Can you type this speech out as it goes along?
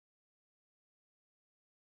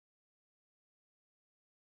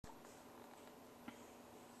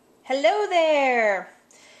Hello there!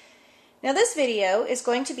 Now this video is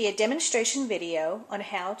going to be a demonstration video on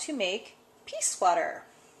how to make peace water.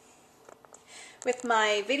 With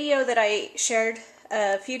my video that I shared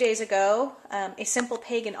a few days ago, A Simple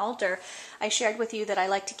Pagan Altar, I shared with you that I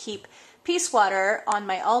like to keep peace water on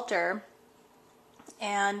my altar,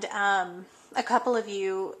 and a couple of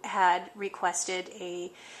you had requested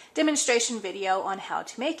a demonstration video on how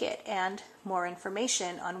to make it and more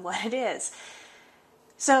information on what it is.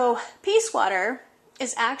 So peace water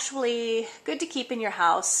is actually good to keep in your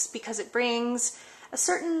house because it brings a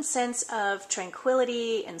certain sense of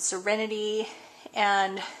tranquility and serenity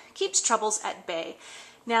and keeps troubles at bay.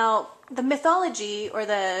 Now, the mythology or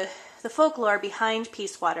the folklore behind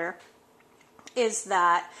peace water is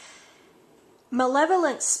that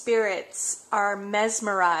malevolent spirits are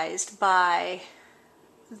mesmerized by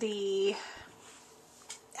the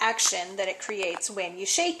action that it creates when you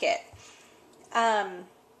shake it.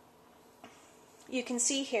 You can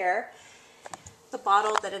see here the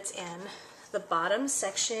bottle that it's in. The bottom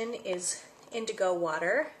section is indigo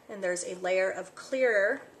water, and there's a layer of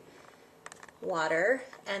clear water,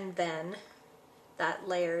 and then that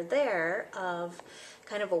layer there of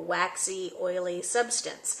kind of a waxy, oily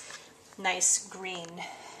substance. Nice green,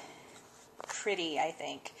 pretty, I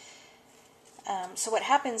think. So what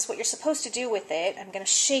happens, what you're supposed to do with it, I'm going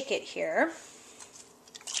to shake it here.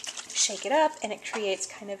 Shake it up, and it creates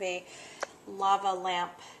kind of a lava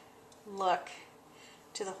lamp look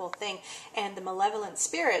to the whole thing. And the malevolent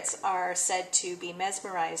spirits are said to be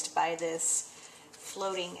mesmerized by this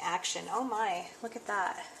floating action. Oh my, look at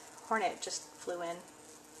that. Hornet just flew in.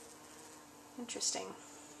 Interesting.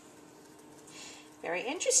 Very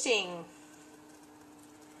interesting.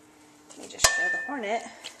 Let me just show the hornet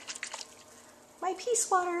my peace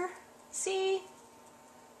water. See?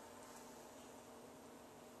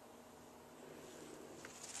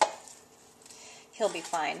 He'll be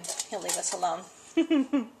fine. He'll leave us alone.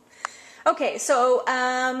 Okay, so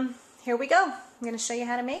here we go. I'm going to show you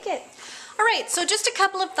how to make it. All right, so just a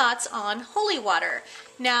couple of thoughts on holy water.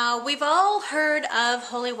 Now, we've all heard of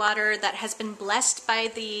holy water that has been blessed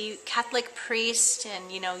by the Catholic priest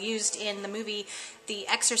and, used in the movie The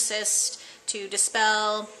Exorcist to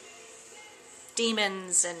dispel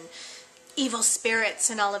demons and evil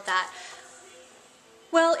spirits and all of that.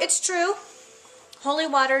 Well, it's true. Holy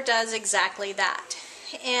water does exactly that.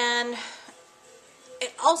 And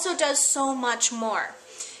it also does so much more.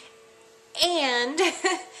 And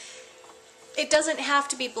it doesn't have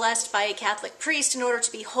to be blessed by a Catholic priest in order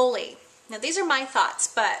to be holy. Now, these are my thoughts,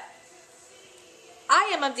 but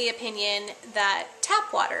I am of the opinion that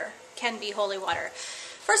tap water can be holy water.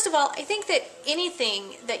 First of all, I think that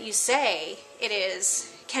anything that you say it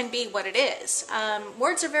is can be what it is.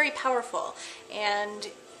 Words are very powerful, and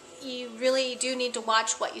you really do need to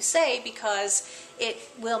watch what you say because it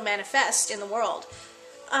will manifest in the world,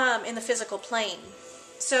 in the physical plane.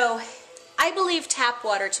 So I believe tap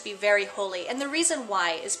water to be very holy, and the reason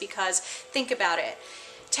why is because, think about it,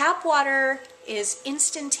 tap water is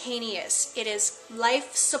instantaneous. It is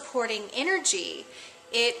life-supporting energy.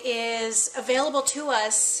 It is available to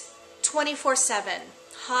us 24/7,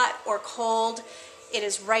 hot or cold. It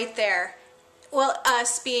is right there. Well,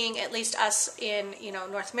 us being, at least us in,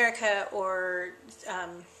 North America or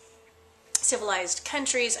civilized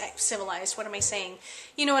countries, civilized, what am I saying?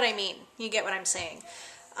 You know what I mean. You get what I'm saying.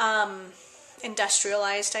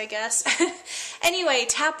 Industrialized, I guess. Anyway,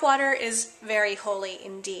 tap water is very holy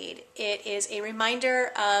indeed. It is a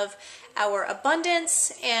reminder of our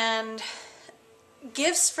abundance and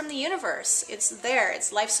gifts from the universe. It's there.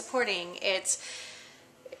 It's life-supporting. It's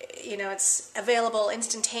available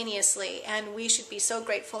instantaneously, and we should be so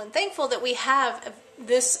grateful and thankful that we have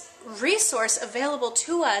this resource available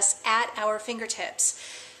to us at our fingertips.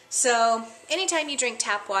 So anytime you drink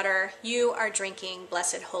tap water, you are drinking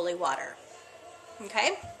blessed holy water.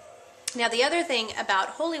 Okay? Now, the other thing about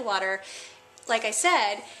holy water, like I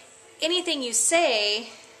said, anything you say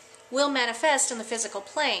will manifest in the physical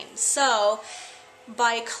plane. So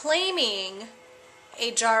by claiming a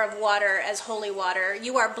jar of water as holy water,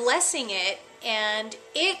 you are blessing it, and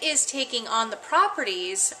it is taking on the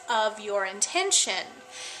properties of your intention.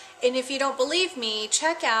 And if you don't believe me,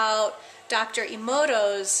 check out Dr.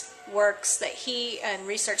 Emoto's works and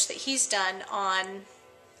research that he's done on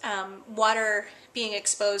water being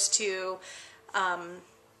exposed to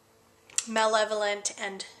malevolent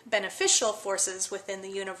and beneficial forces within the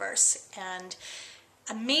universe, and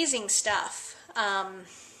amazing stuff.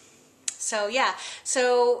 So yeah,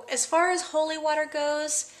 so as far as holy water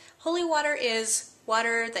goes, holy water is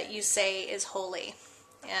water that you say is holy.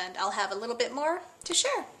 And I'll have a little bit more to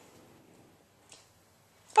share.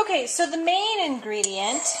 Okay, so the main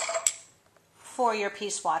ingredient for your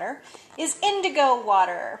peace water is indigo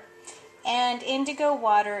water. And indigo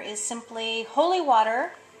water is simply holy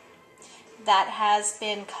water that has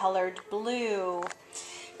been colored blue.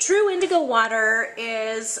 True indigo water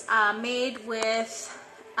is made with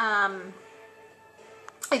a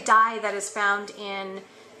dye that is found in,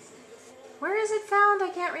 where is it found? I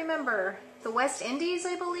can't remember. The West Indies,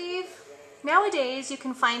 I believe. Nowadays, you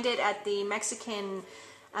can find it at the Mexican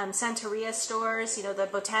Santeria stores, you know, the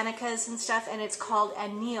Botanicas and stuff, and it's called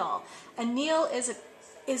anil. Anil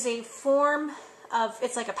is a form of,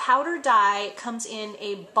 it's like a powder dye. It comes in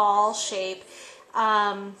a ball shape,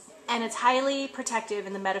 and it's highly protective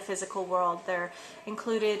in the metaphysical world. They're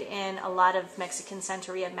included in a lot of Mexican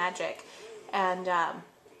Santeria magic, and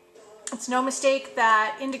it's no mistake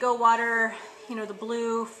that indigo water, you know, the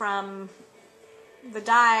blue from the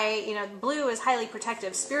dye, you know, blue is highly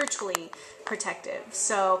protective, spiritually protective.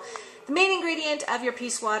 So the main ingredient of your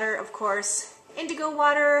peace water, of course, indigo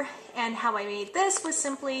water, and how I made this was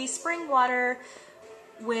simply spring water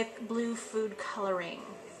with blue food coloring.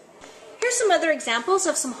 Here's some other examples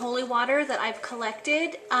of some holy water that I've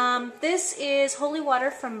collected. This is holy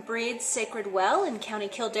water from Braid's Sacred Well in County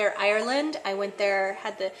Kildare, Ireland. I went there,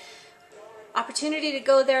 had the opportunity to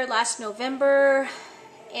go there last November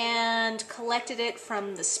and collected it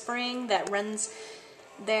from the spring that runs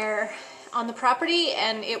there on the property,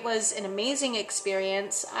 and it was an amazing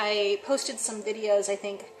experience. I posted some videos, I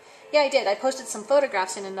think. Yeah, I did. I posted some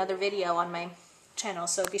photographs in another video on my channel,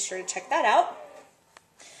 so be sure to check that out.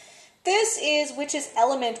 This is Witch's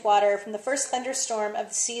Element water from the first thunderstorm of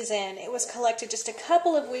the season. It was collected just a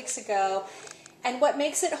couple of weeks ago, and what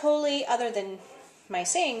makes it holy, other than my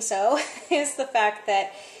saying so, is the fact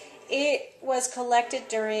that it was collected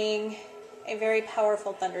during a very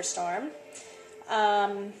powerful thunderstorm,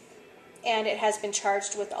 and it has been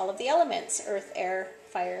charged with all of the elements: earth, air,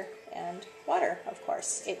 fire, and water, of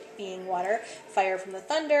course. It being water, fire from the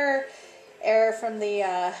thunder, air from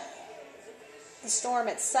the storm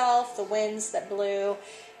itself, the winds that blew,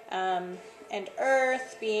 and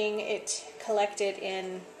earth being it collected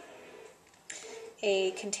in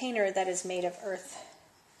a container that is made of earth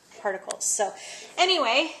particles. So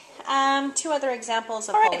anyway, two other examples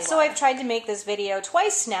of holy water. So I've tried to make this video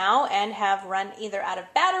twice now and have run either out of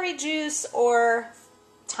battery juice or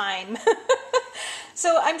time.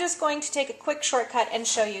 So I'm just going to take a quick shortcut and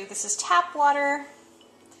show you. This is tap water,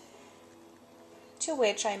 to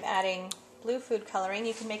which I'm adding blue food coloring.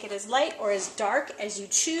 You can make it as light or as dark as you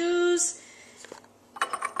choose.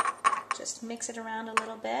 Just mix it around a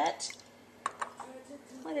little bit.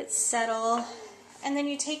 Let it settle. And then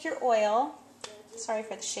you take your oil. Sorry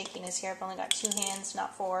for the shakiness here. I've only got 2 hands,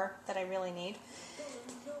 not 4, that I really need.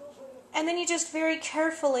 And then you just very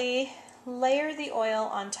carefully layer the oil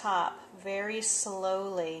on top, very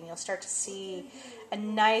slowly. And you'll start to see a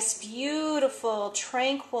nice, beautiful,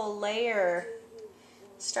 tranquil layer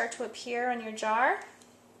start to appear on your jar.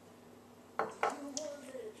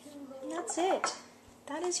 And that's it.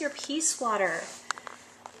 That is your peace water.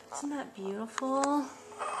 Isn't that beautiful?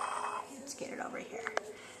 Let's get it over here.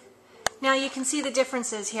 Now you can see the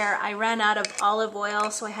differences here. I ran out of olive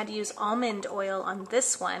oil, so I had to use almond oil on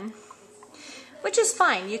this one, which is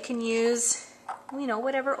fine. You can use, you know,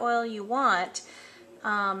 whatever oil you want.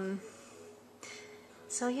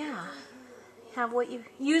 So yeah,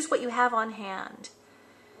 use what you have on hand.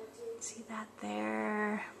 See that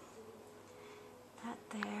there? That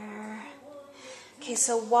there. Okay,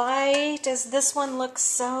 so why does this one look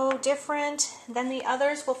so different than the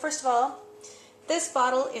others? Well, first of all, this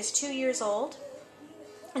bottle is 2 years old,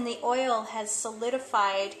 and the oil has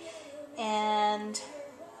solidified, and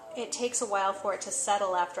it takes a while for it to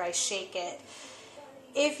settle after I shake it.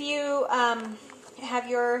 If you have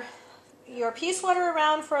your peace water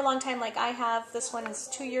around for a long time like I have, this one is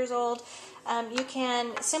 2 years old, you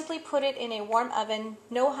can simply put it in a warm oven,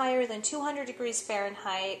 no higher than 200 degrees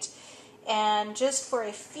Fahrenheit, and just for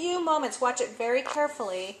a few moments, watch it very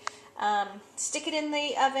carefully, stick it in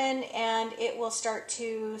the oven, and it will start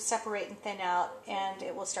to separate and thin out, and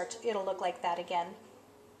it'll look like that again.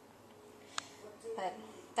 But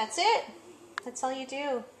that's it. That's all you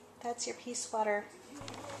do. That's your peace water.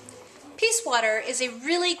 Peace water is a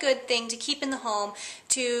really good thing to keep in the home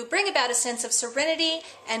to bring about a sense of serenity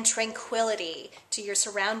and tranquility to your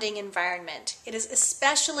surrounding environment. It is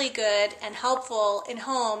especially good and helpful in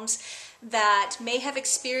homes that may have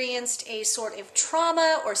experienced a sort of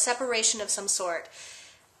trauma or separation of some sort.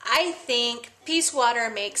 I think peace water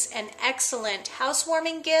makes an excellent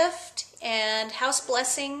housewarming gift and house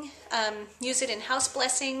blessing. Use it in house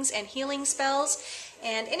blessings and healing spells.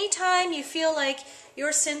 And anytime you feel like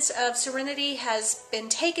your sense of serenity has been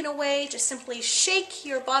taken away, just simply shake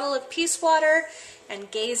your bottle of peace water and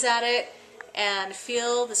gaze at it and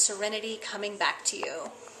feel the serenity coming back to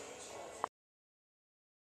you.